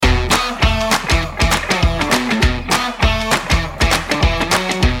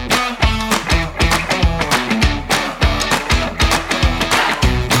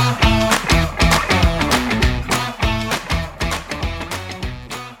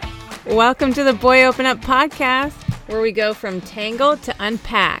Welcome to the Boy Open Up podcast, where we go from tangled to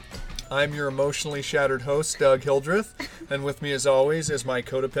unpacked. I'm your emotionally shattered host, Doug Hildreth, and with me as always is my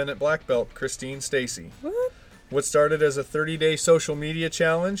codependent black belt, Christine Stacy. What started as a 30-day social media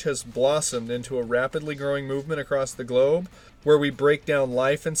challenge has blossomed into a rapidly growing movement across the globe where we break down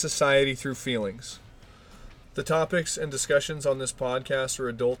life and society through feelings. The topics and discussions on this podcast are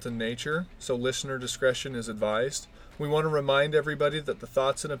adult in nature, so listener discretion is advised. We want to remind everybody that the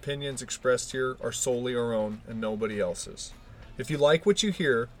thoughts and opinions expressed here are solely our own and nobody else's. If you like what you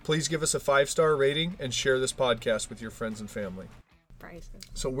hear, please give us a 5-star rating and share this podcast with your friends and family.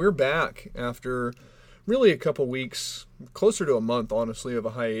 So we're back after really a couple weeks, closer to a month, honestly, of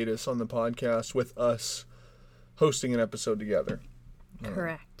a hiatus on the podcast with us hosting an episode together.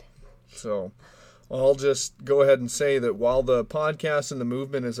 Correct. So I'll just go ahead and say that while the podcast and the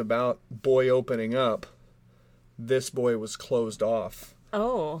movement is about boy opening up, this boy was closed off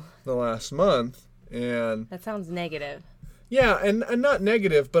the last month. And that sounds negative. Yeah, and not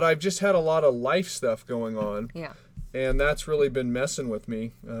negative, but I've just had a lot of life stuff going on. Yeah. And that's really been messing with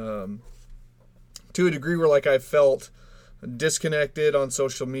me to a degree where like I felt disconnected on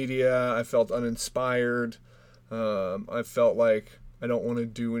social media. I felt uninspired. I felt like I don't want to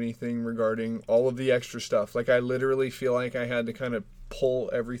do anything regarding all of the extra stuff. Like I literally feel like I had to kind of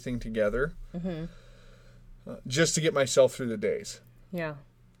pull everything together just to get myself through the days. Yeah.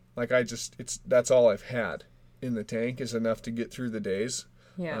 Like that's all I've had in the tank is enough to get through the days.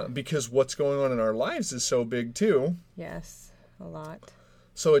 Yeah. Because what's going on in our lives is so big too. Yes, a lot.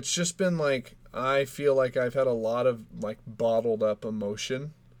 So it's just been like, I feel like I've had a lot of like bottled up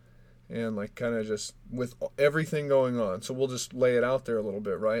emotion and like kind of just with everything going on. So we'll just lay it out there a little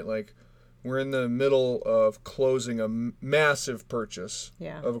bit, right? Like we're in the middle of closing a massive purchase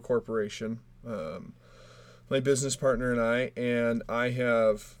of a corporation. My business partner and I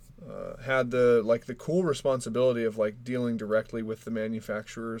have had the cool responsibility of like dealing directly with the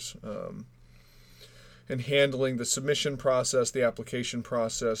manufacturers and handling the submission process, the application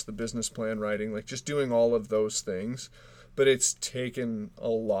process, the business plan writing, like just doing all of those things. But it's taken a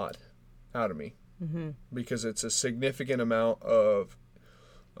lot out of me because it's a significant amount of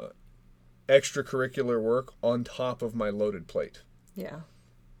extracurricular work on top of my loaded plate. Yeah.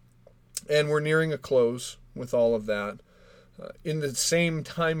 And we're nearing a close with all of that. In the same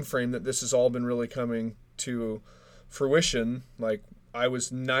time frame that this has all been really coming to fruition, like I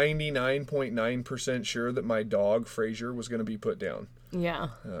was 99.9% sure that my dog, Frazier, was going to be put down. Yeah.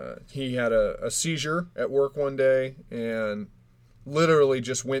 He had a seizure at work one day and literally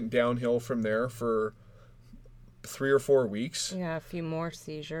just went downhill from there for 3 or 4 weeks. Yeah, a few more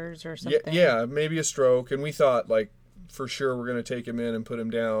seizures or something. Yeah, maybe a stroke. And we thought, like, for sure we're going to take him in and put him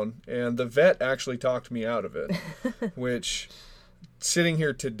down. And the vet actually talked me out of it, which sitting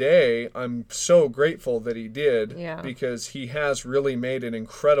here today, I'm so grateful that he did because he has really made an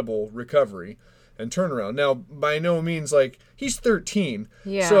incredible recovery and turnaround. Now, by no means, like, he's 13.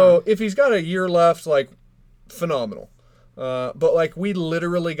 Yeah. So if he's got a year left, like, phenomenal. But, like, we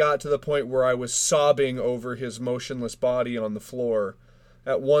literally got to the point where I was sobbing over his motionless body on the floor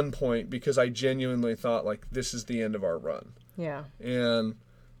at one point because I genuinely thought, like, this is the end of our run. Yeah. And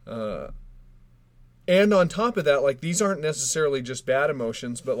on top of that, like, these aren't necessarily just bad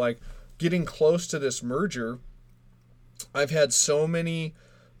emotions, but, like, getting close to this merger, I've had so many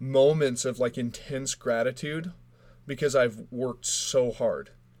moments of, like, intense gratitude because I've worked so hard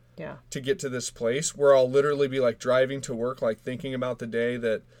to get to this place where I'll literally be, like, driving to work, like, thinking about the day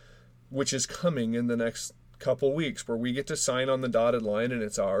which is coming in the next couple weeks where we get to sign on the dotted line and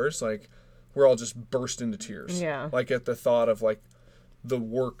it's ours. Like, where I'll just burst into tears. Yeah. Like, at the thought of, like, the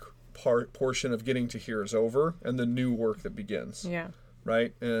work portion of getting to here is over and the new work that begins. Yeah.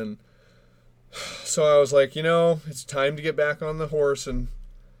 Right? And so I was like, it's time to get back on the horse and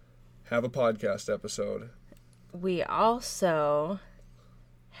have a podcast episode. We also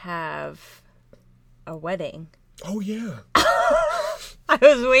have a wedding. Oh, yeah. I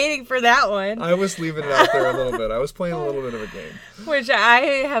was waiting for that one. I was leaving it out there a little bit. I was playing a little bit of a game. Which I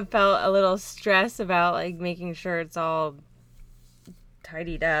have felt a little stress about, like, making sure it's all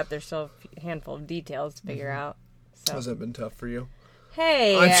tidied up. There's still a handful of details to figure out. So. Has that been tough for you?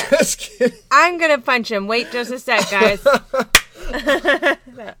 Hey. I'm just kidding. I'm going to punch him. Wait just a sec, guys. that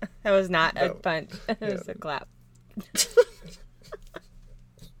was not a punch. It was a clap.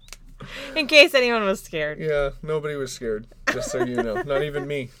 In case anyone was scared. Yeah, nobody was scared, just so you know. Not even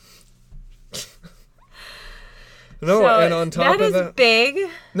me. No, so and on top of that... That is big.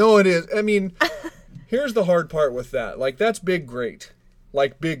 No, it is. I mean, here's the hard part with that. Like, that's big, great.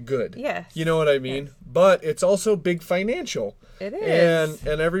 like big good. Yes. You know what I mean? Yes. But it's also big financial. It is.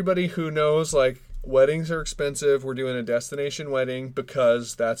 And everybody who knows, like, weddings are expensive. We're doing a destination wedding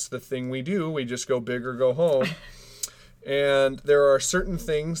because that's the thing we do. We just go big or go home. And there are certain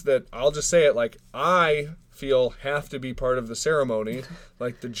things that, I'll just say it, like, I feel have to be part of the ceremony,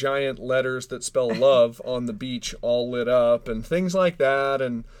 like the giant letters that spell love on the beach all lit up and things like that,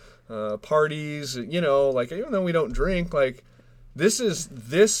 and parties, you know, like, even though we don't drink, like,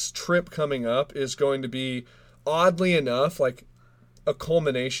 this trip coming up is going to be, oddly enough, like a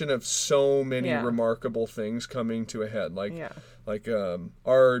culmination of so many remarkable things coming to a head. Like,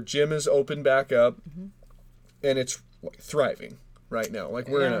 our gym is open back up, and it's thriving right now. Like,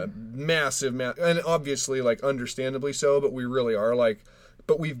 we're in a massive, and obviously, like, understandably so, but we really are, like,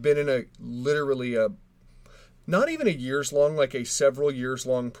 but we've been in literally not even a years long, like a several years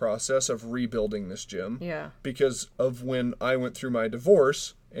long process of rebuilding this gym. Yeah. Because of when I went through my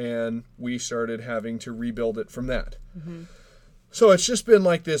divorce and we started having to rebuild it from that. Mm-hmm. So it's just been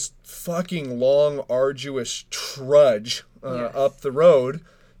like this fucking long, arduous trudge up the road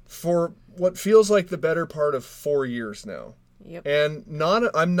for what feels like the better part of 4 years now. Yep. And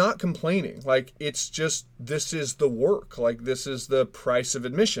I'm not complaining. Like, it's just, this is the work. Like, this is the price of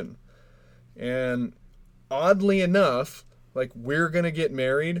admission. And oddly enough, like, we're going to get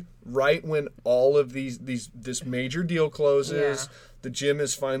married right when all of this major deal closes. Yeah. The gym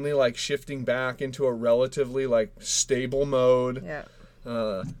is finally, like, shifting back into a relatively, like, stable mode.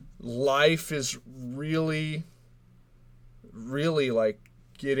 Yeah. Life is really, really, like,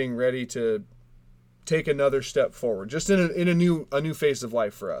 getting ready to take another step forward, just in a new phase of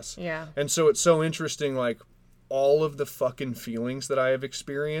life for us. Yeah. And so it's so interesting, like, all of the fucking feelings that I have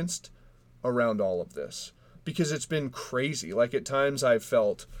experienced around all of this, because it's been crazy. Like, at times I've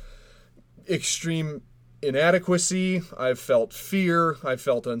felt extreme inadequacy, I've felt fear, I've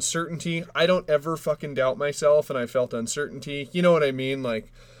felt uncertainty. I don't ever fucking doubt myself, and I felt uncertainty. You know what I mean?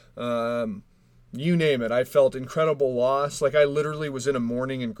 Like, you name it. I felt incredible loss. Like, I literally was in a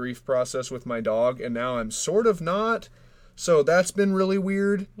mourning and grief process with my dog, and now I'm sort of not. So that's been really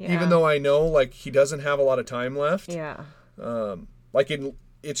weird, even though I know, like, he doesn't have a lot of time left. Yeah.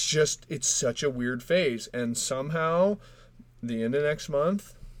 It's such a weird phase. And somehow, the end of next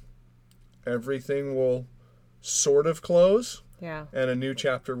month, everything will sort of close. Yeah. And a new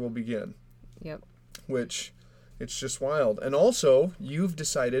chapter will begin. Yep. Which, it's just wild. And also, you've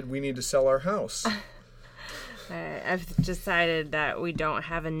decided we need to sell our house. I've decided that we don't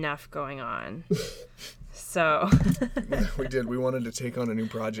have enough going on. So. Yeah, we did. We wanted to take on a new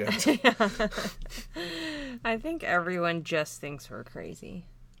project. Yeah. I think everyone just thinks we're crazy.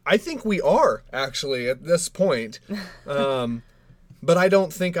 I think we are, actually, at this point. But I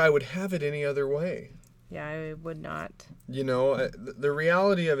don't think I would have it any other way. Yeah, I would not. You know, the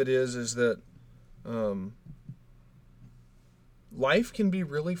reality of it is that life can be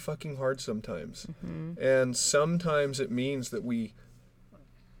really fucking hard sometimes. Mm-hmm. And sometimes it means that we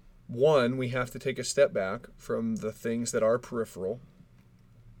have to take a step back from the things that are peripheral,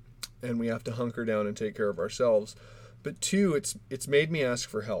 and we have to hunker down and take care of ourselves. But two, it's made me ask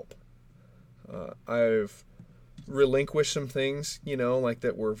for help. I've relinquished some things, you know, like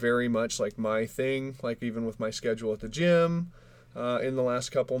that were very much like my thing, like even with my schedule at the gym. In the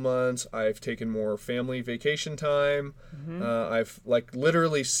last couple months, I've taken more family vacation time. Mm-hmm. I've like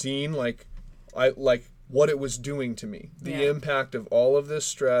literally seen like what it was doing to me, the impact of all of this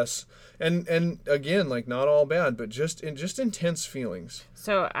stress, and again, like, not all bad, but just intense feelings.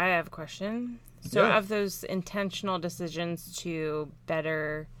 So I have a question. So of those intentional decisions to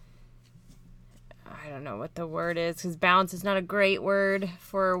better, I don't know what the word is, because balance is not a great word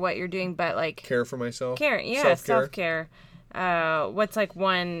for what you're doing, but like care for myself. Self-care. What's like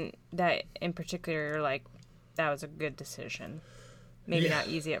one that in particular you're like, that was a good decision? Maybe not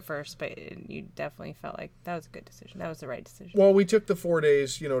easy at first, but you definitely felt like that was a good decision. That was the right decision. Well, we took the 4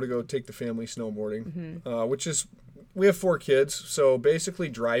 days, you know, to go take the family snowboarding, which is, we have 4 kids, so basically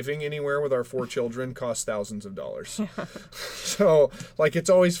driving anywhere with our 4 children costs thousands of dollars. So, like, it's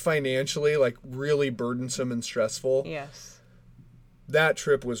always financially, like, really burdensome and stressful. Yes. That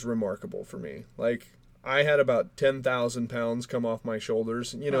trip was remarkable for me. Like, I had about 10,000 pounds come off my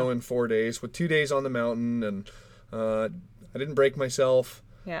shoulders, you know, in 4 days, with 2 days on the mountain, and I didn't break myself.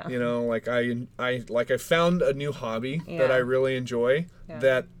 Yeah. You know, like I found a new hobby that I really enjoy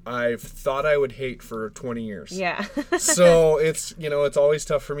that I've thought I would hate for 20 years. Yeah. So it's, you know, it's always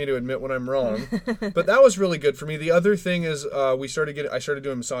tough for me to admit when I'm wrong. But that was really good for me. The other thing is I started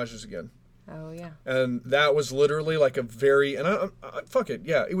doing massages again. Oh, yeah. And that was literally like a very, and fuck it,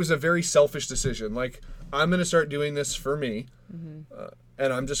 yeah, it was a very selfish decision. Like, I'm going to start doing this for me,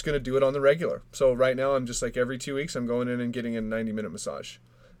 and I'm just going to do it on the regular. So right now, I'm just like every 2 weeks, I'm going in and getting a 90-minute massage.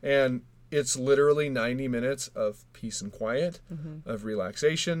 And it's literally 90 minutes of peace and quiet, of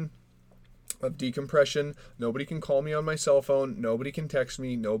relaxation, of decompression. Nobody can call me on my cell phone. Nobody can text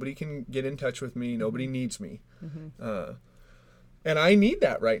me. Nobody can get in touch with me. Nobody needs me. And I need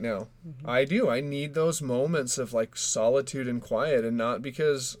that right now. I do. I need those moments of like solitude and quiet, and not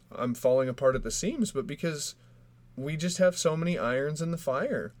because I'm falling apart at the seams, but because we just have so many irons in the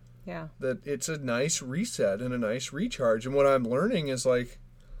fire. Yeah. That it's a nice reset and a nice recharge. And what I'm learning is like,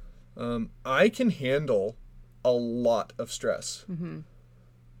 I can handle a lot of stress,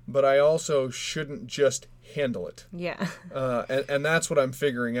 but I also shouldn't just handle it. Yeah. And that's what I'm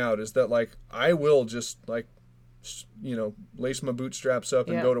figuring out, is that like, I will just like, lace my bootstraps up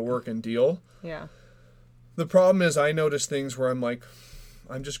and go to work and deal. Yeah. The problem is I notice things where I'm like,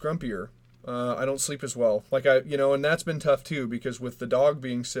 I'm just grumpier. I don't sleep as well. Like and that's been tough too, because with the dog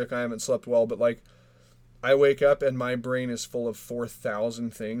being sick, I haven't slept well, but like, I wake up and my brain is full of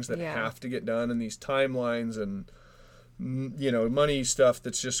 4,000 things that have to get done, and these timelines and, money stuff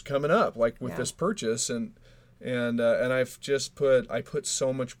that's just coming up, like with this purchase. And I've just put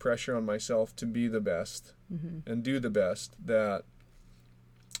so much pressure on myself to be the best and do the best, that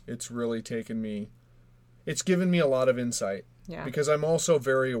it's really it's given me a lot of insight. Yeah. Because I'm also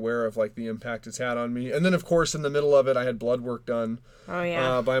very aware of like the impact it's had on me. And then of course in the middle of it, I had blood work done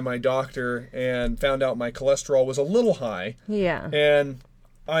by my doctor, and found out my cholesterol was a little high. Yeah. And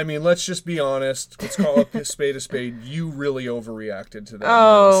I mean, let's just be honest. Let's call a spade a spade. You really overreacted to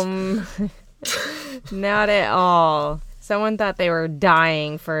that. Not at all. Someone thought they were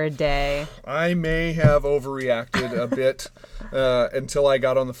dying for a day. I may have overreacted a bit until I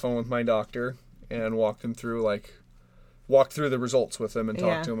got on the phone with my doctor and walked through the results with him and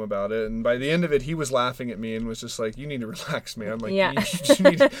talked to him about it. And by the end of it, he was laughing at me and was just like, "You need to relax, man." Like,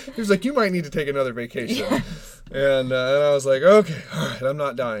 he was like, "You might need to take another vacation." Yes. And I was like, "Okay, all right, I'm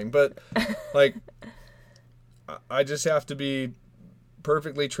not dying." But like, I just have to be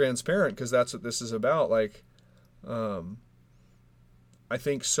perfectly transparent, because that's what this is about. Like, I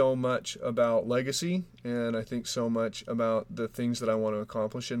think so much about legacy, and I think so much about the things that I want to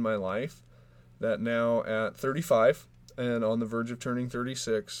accomplish in my life, that now at 35 and on the verge of turning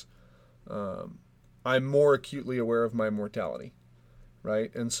 36, I'm more acutely aware of my mortality,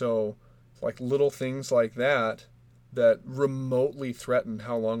 right? And so like little things like that remotely threaten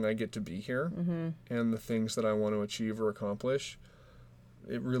how long I get to be here, and the things that I want to achieve or accomplish,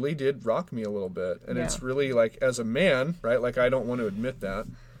 it really did rock me a little bit. And it's really like, as a man, right? Like, I don't want to admit that,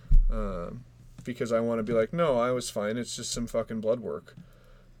 because I want to be like, no, I was fine. It's just some fucking blood work.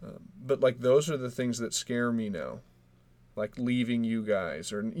 But like, those are the things that scare me now. Like leaving you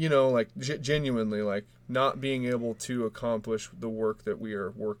guys, or, like genuinely, like not being able to accomplish the work that we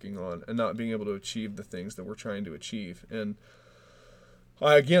are working on, and not being able to achieve the things that we're trying to achieve. And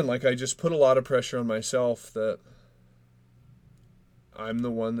I just put a lot of pressure on myself, that I'm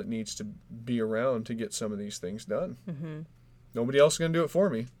the one that needs to be around to get some of these things done. Nobody else is going to do it for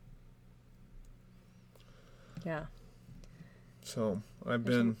me. Yeah. So I've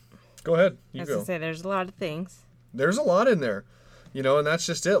been, go ahead. You go. I was going to say, there's a lot of things. There's a lot in there, and that's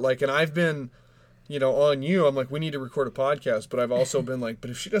just it. Like, and I've been, on you, I'm like, we need to record a podcast, but I've also been like, but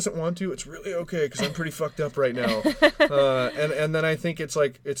if she doesn't want to, it's really okay, because I'm pretty fucked up right now. And then I think it's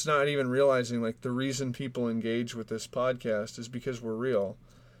like, it's not even realizing, like, the reason people engage with this podcast is because we're real,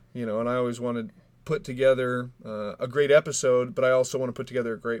 and I always want to put together a great episode, but I also want to put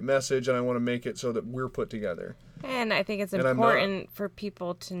together a great message, and I want to make it so that we're put together. And I think it's important for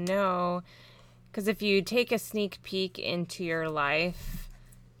people to know, because if you take a sneak peek into your life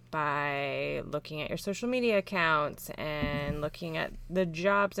by looking at your social media accounts and looking at the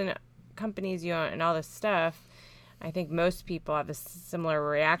jobs and companies you own and all this stuff, I think most people have a similar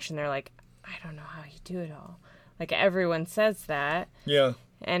reaction. They're like, I don't know how you do it all. Like, everyone says that. Yeah.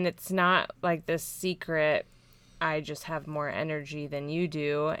 And it's not like this secret, I just have more energy than you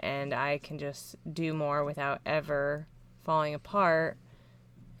do, and I can just do more without ever falling apart.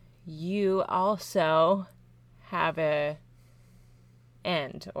 You also have a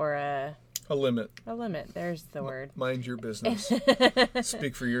end, or a limit. A limit. There's the word. Mind your business.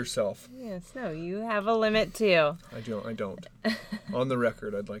 Speak for yourself. Yes. No, you have a limit too. I don't. On the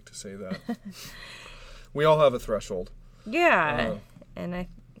record, I'd like to say that. We all have a threshold. Yeah. And I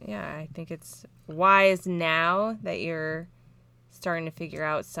think it's wise now that you're starting to figure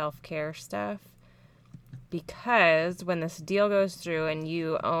out self-care stuff, because when this deal goes through and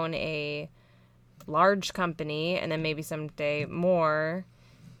you own a large company and then maybe someday more.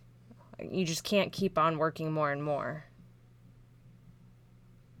 You just can't keep on working more and more.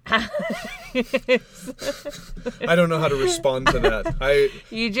 I don't know how to respond to that.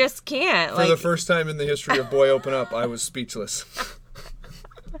 You just can't. For the first time in the history of Boy Open Up, I was speechless.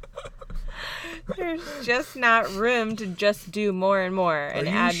 There's just not room to just do more and more and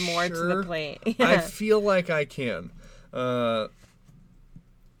add more to the plate. Yeah. I feel like I can.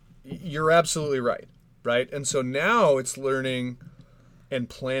 You're absolutely right. Right? And so now it's learning and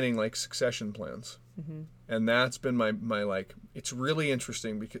planning like succession plans. Mm-hmm. And that's been my like, it's really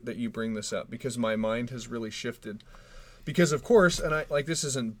interesting that you bring this up because my mind has really shifted. Because of course, and I like, this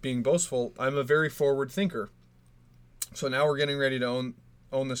isn't being boastful, I'm a very forward thinker. So now we're getting ready to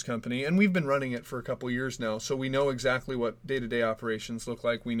own this company, and we've been running it for a couple years now, so we know exactly what day-to-day operations look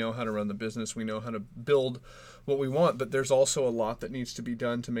like. We know how to run the business. We know how to build what we want, but there's also a lot that needs to be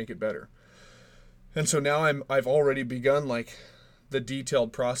done to make it better. And so now I've already begun like the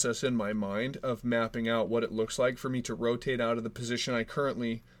detailed process in my mind of mapping out what it looks like for me to rotate out of the position I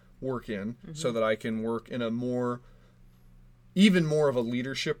currently work in, mm-hmm. so that I can work in even more of a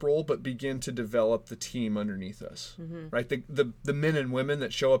leadership role, but begin to develop the team underneath us, mm-hmm. right? The men and women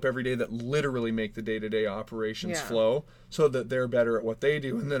that show up every day that literally make the day-to-day operations flow so that they're better at what they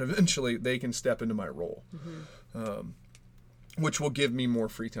do. And then eventually they can step into my role, mm-hmm. Which will give me more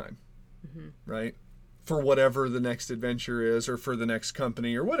free time, mm-hmm. right? For whatever the next adventure is, or for the next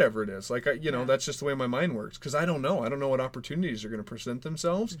company, or whatever it is. Like, that's just the way my mind works. Because I don't know what opportunities are going to present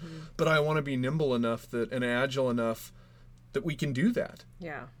themselves, mm-hmm. but I want to be nimble enough and agile enough that we can do that.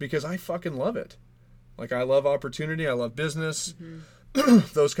 Yeah. Because I fucking love it. Like, I love opportunity. I love business.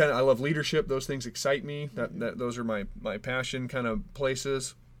 Mm-hmm. I love leadership. Those things excite me. Those are my passion kind of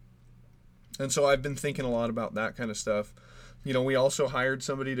places. And so I've been thinking a lot about that kind of stuff. We also hired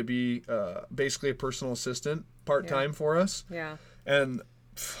somebody to be basically a personal assistant part-time for us. Yeah. And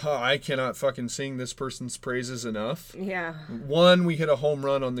I cannot fucking sing this person's praises enough. Yeah. One, we hit a home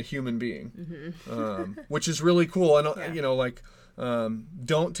run on the human being, mm-hmm. Which is really cool. And,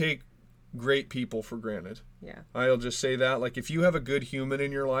 don't take great people for granted. Yeah. I'll just say that. Like, if you have a good human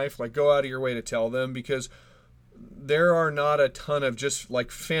in your life, like, go out of your way to tell them, because there are not a ton of just,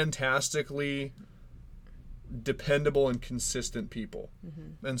 like, fantastically dependable and consistent people.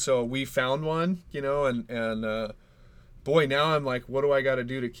 Mm-hmm. And so we found one, and boy, now I'm like, what do I got to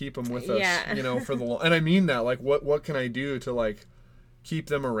do to keep them with us, for the long, and I mean that, like, what can I do to, like, keep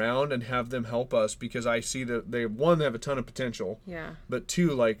them around and have them help us, because I see that they have a ton of potential. Yeah. But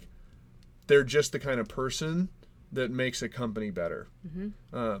two, like, they're just the kind of person that makes a company better.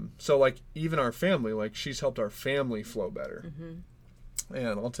 Mm-hmm. So, like, even our family, like, she's helped our family flow better. Mm-hmm.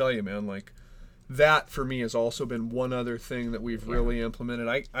 And I'll tell you, man, like, that for me has also been one other thing that we've really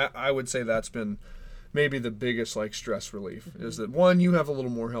implemented. I would say that's been maybe the biggest, like, stress relief, mm-hmm. is that, one, you have a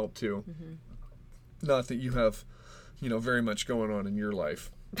little more help too. Mm-hmm. Not that you have, very much going on in your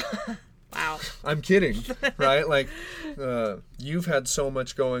life. Wow. I'm kidding, right? Like, you've had so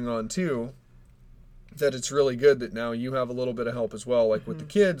much going on too that it's really good that now you have a little bit of help as well, like, mm-hmm. with the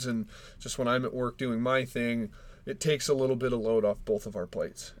kids, and just when I'm at work doing my thing, it takes a little bit of load off both of our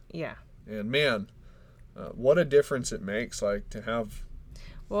plates. Yeah. And man, what a difference it makes, like, to have.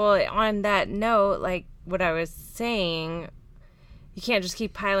 Well, on that note, like what I was saying, you can't just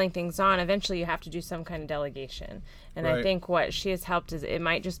keep piling things on. Eventually you have to do some kind of delegation. And right. I think what she has helped is it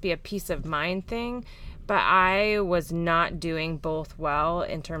might just be a peace of mind thing, but I was not doing both well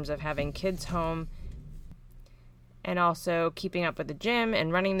in terms of having kids home and also keeping up with the gym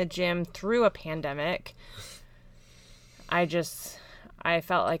and running the gym through a pandemic. I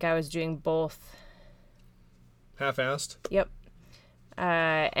felt like I was doing both. Half-assed? Yep.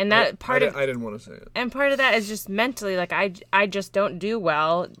 And that I didn't want to say it. And part of that is just mentally, like, I just don't do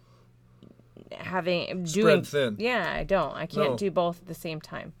well spread thin. Yeah, I don't. I can't do both at the same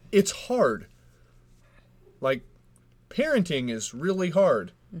time. It's hard. Like, parenting is really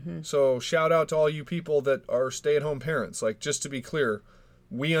hard. Mm-hmm. So shout out to all you people that are stay-at-home parents. Like, just to be clear,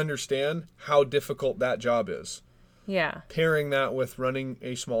 we understand how difficult that job is. Yeah. Pairing that with running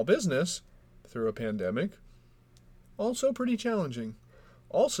a small business through a pandemic, also pretty challenging.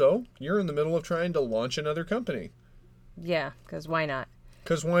 Also, you're in the middle of trying to launch another company. Yeah, because why not?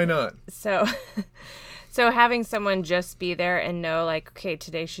 Because why not? So having someone just be there and know, like, okay,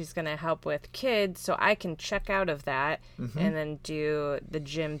 today she's going to help with kids, so I can check out of that, mm-hmm. and then do the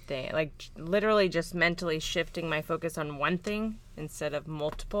gym thing. Like, literally just mentally shifting my focus on one thing instead of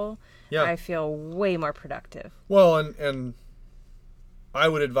multiple. Yeah. I feel way more productive. Well, and I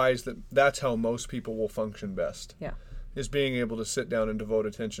would advise that that's how most people will function best. Yeah. is being able to sit down and devote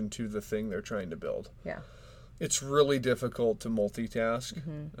attention to the thing they're trying to build. Yeah. It's really difficult to multitask.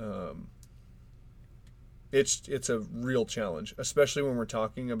 It's a real challenge, especially when we're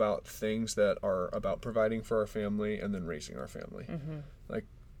talking about things that are about providing for our family and then raising our family. Like,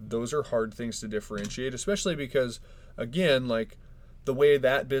 those are hard things to differentiate, especially because, again, like, the way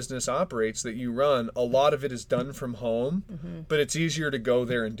that business operates that you run, a lot of it is done from home, but it's easier to go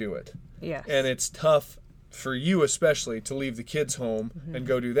there and do it. Yes. And it's tough for you especially to leave the kids home and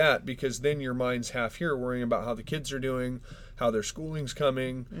go do that, because then your mind's half here worrying about how the kids are doing, how their schooling's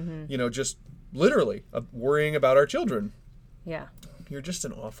coming, you know, just literally worrying about our children. Yeah. You're just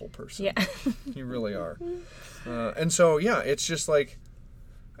an awful person. Yeah. You really are. And so, yeah, it's just like,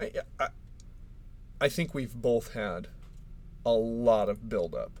 I think we've both had a lot of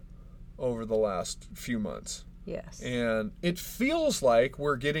buildup over the last few months. Yes. And it feels like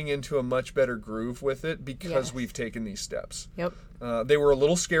we're getting into a much better groove with it because Yes. we've taken these steps. Yep. They were a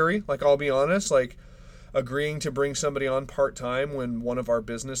little scary, like, I'll be honest, like agreeing to bring somebody on part-time when one of our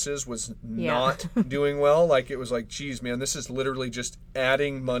businesses was not doing well. Like, it was like, geez, man, this is literally just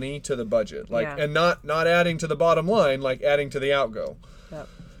adding money to the budget. Like, and not adding to the bottom line, like adding to the outgo. Yep.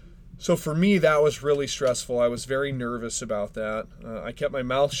 So for me, that was really stressful. I was very nervous about that. I kept my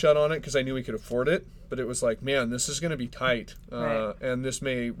mouth shut on it because I knew we could afford it. But it was like, man, this is going to be tight. Right. And this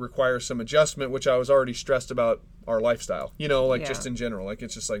may require some adjustment, which I was already stressed about our lifestyle. You know, like just in general. Like,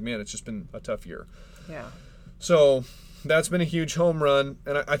 it's just like, man, it's just been a tough year. Yeah. So that's been a huge home run.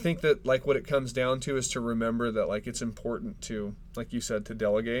 And I think that, like, what it comes down to is to remember that, like, it's important to, like you said, to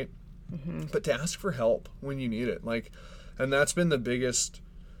delegate. But to ask for help when you need it. Like, and that's been the biggest,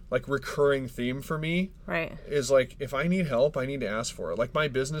 like, recurring theme for me. Right. Is like, if I need help, I need to ask for it. Like, my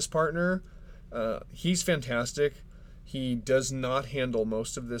business partner, he's fantastic. He does not handle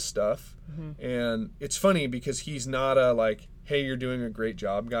most of this stuff. And it's funny because he's not a, like, hey, you're doing a great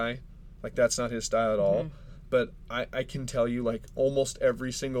job guy. Like, that's not his style at all. But I can tell you, like, almost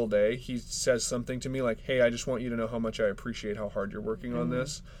every single day he says something to me like, hey, I just want you to know how much I appreciate how hard you're working on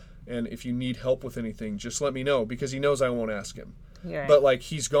this. And if you need help with anything, just let me know, because he knows I won't ask him. Right. But, like,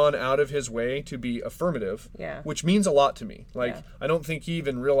 he's gone out of his way to be affirmative, which means a lot to me. Like, I don't think he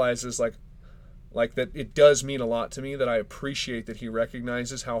even realizes, like that it does mean a lot to me, that I appreciate that he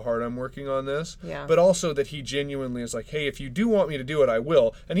recognizes how hard I'm working on this. But also that he genuinely is like, hey, if you do want me to do it, I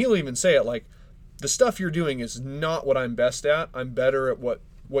will. And he'll even say it like, the stuff you're doing is not what I'm best at. I'm better at what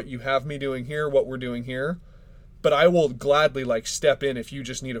you have me doing here, what we're doing here. But I will gladly, like, step in if you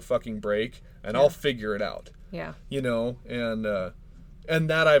just need a fucking break, and I'll figure it out. Yeah. You know, and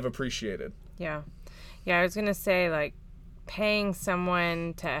that I've appreciated. Yeah. Yeah, I was going to say, like, paying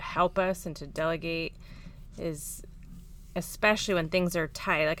someone to help us and to delegate is, especially when things are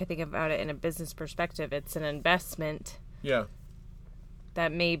tight, like, I think about it in a business perspective, it's an investment. Yeah.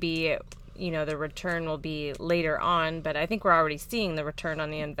 That maybe, you know, the return will be later on, but I think we're already seeing the return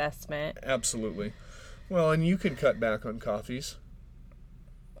on the investment. Absolutely. Well, and you can cut back on coffees.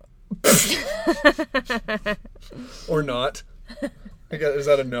 Or not. Is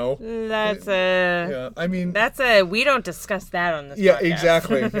that a no? That's a... Yeah, I mean... That's a... We don't discuss that on this Yeah, podcast.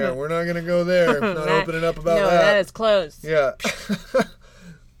 exactly. Yeah, we're not going to go there. Not opening up about that. No, that is closed. Yeah.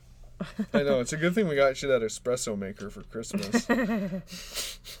 I know. It's a good thing we got you that espresso maker for Christmas.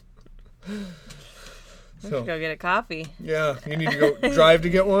 Let's go get a coffee. Yeah. You need to go drive to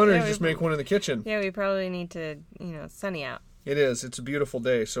get one, or Yeah, just make one in the kitchen? Yeah, we probably need to, you know, it's sunny out. It is. It's a beautiful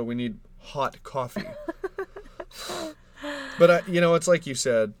day, so we need hot coffee. But, you know, it's like you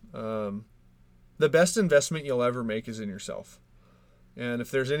said, the best investment you'll ever make is in yourself. And if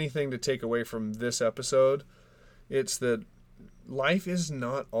there's anything to take away from this episode, it's that life is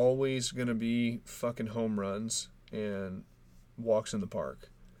not always going to be fucking home runs and walks in the park.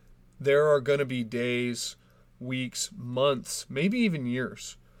 There are going to be days, weeks, months, maybe even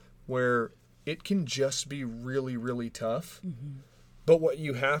years where it can just be really, really tough. But what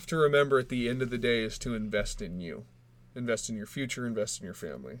you have to remember at the end of the day is to invest in you. Invest in your future, invest in your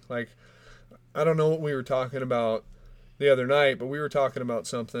family. Like, I don't know what we were talking about the other night, but we were talking about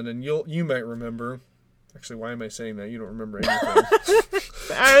something, and you might remember. Actually, why am I saying that? You don't remember anything.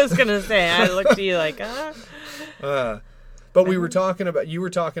 I was going to say, I looked at you like, But we were talking about, you were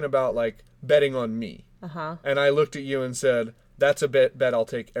talking about, like, betting on me. And I looked at you and said, that's a bet I'll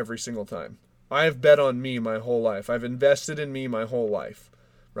take every single time. I've bet on me my whole life. I've invested in me my whole life,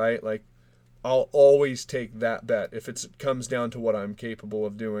 right? Like, I'll always take that bet if it comes down to what I'm capable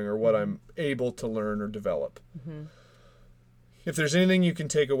of doing or what I'm able to learn or develop. If there's anything you can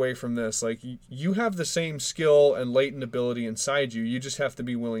take away from this, like, you have the same skill and latent ability inside you. You just have to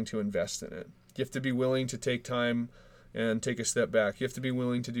be willing to invest in it. You have to be willing to take time and take a step back. You have to be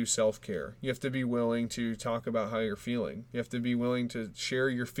willing to do self-care. You have to be willing to talk about how you're feeling. You have to be willing to share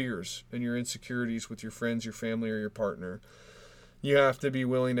your fears and your insecurities with your friends, your family, or your partner. You have to be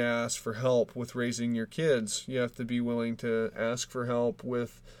willing to ask for help with raising your kids. You have to be willing to ask for help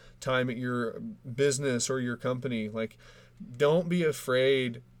with time at your business or your company. Like, don't be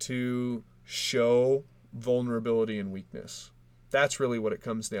afraid to show vulnerability and weakness. That's really what it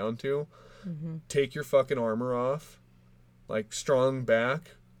comes down to. Mm-hmm. Take your fucking armor off. Like, strong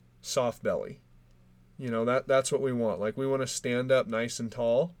back, soft belly. You know, that's what we want. Like, we want to stand up nice and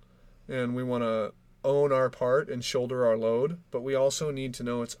tall, and we want to own our part and shoulder our load, but we also need to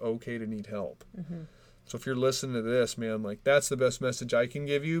know it's okay to need help. Mm-hmm. So if you're listening to this, man, like, that's the best message I can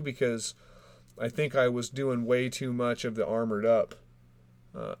give you, because I think I was doing way too much of the armored up.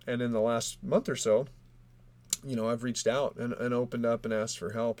 And in the last month or so, you know, I've reached out and opened up and asked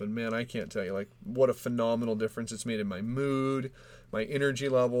for help. And man, I can't tell you, like, what a phenomenal difference it's made in my mood, my energy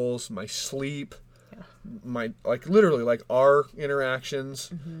levels, my sleep, my, like, literally, like, our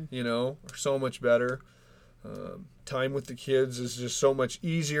interactions, you know, are so much better. Time with the kids is just so much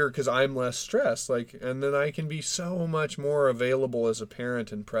easier because I'm less stressed. Like, and then I can be so much more available as a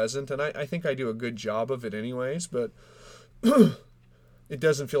parent and present. And I think I do a good job of it anyways, but it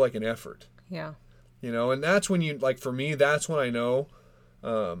doesn't feel like an effort. Yeah. You know, and that's when you, like, for me, that's when I know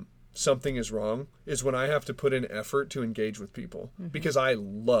something is wrong, is when I have to put in effort to engage with people, because I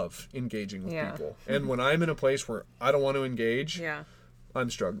love engaging with people. And when I'm in a place where I don't want to engage, I'm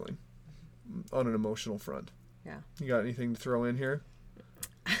struggling on an emotional front. Yeah. You got anything to throw in here?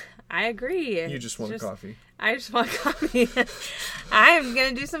 I agree. You just want coffee. I just want coffee. I'm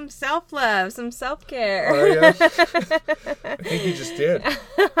going to do some self-love, some self-care. Oh, yeah? I think you just did.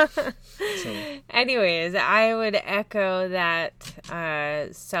 So. Anyways, I would echo that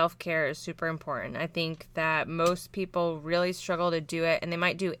self-care is super important. I think that most people really struggle to do it, and they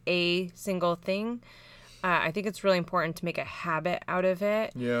might do a single thing. I think it's really important to make a habit out of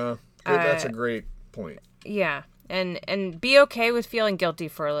it. Yeah, that's a great point. Yeah, and be okay with feeling guilty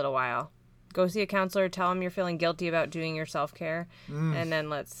for a little while. Go see a counselor, tell them you're feeling guilty about doing your self-care, and then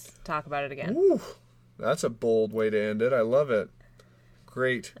let's talk about it again. Ooh, that's a bold way to end it. I love it.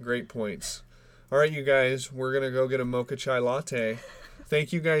 Great points. All right, you guys, we're going to go get a mocha chai latte.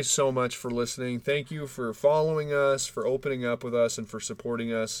 Thank you guys so much for listening. Thank you for following us, for opening up with us, and for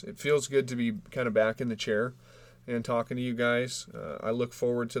supporting us. It feels good to be kind of back in the chair and talking to you guys. I look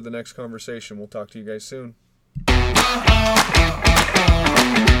forward to the next conversation. We'll talk to you guys soon.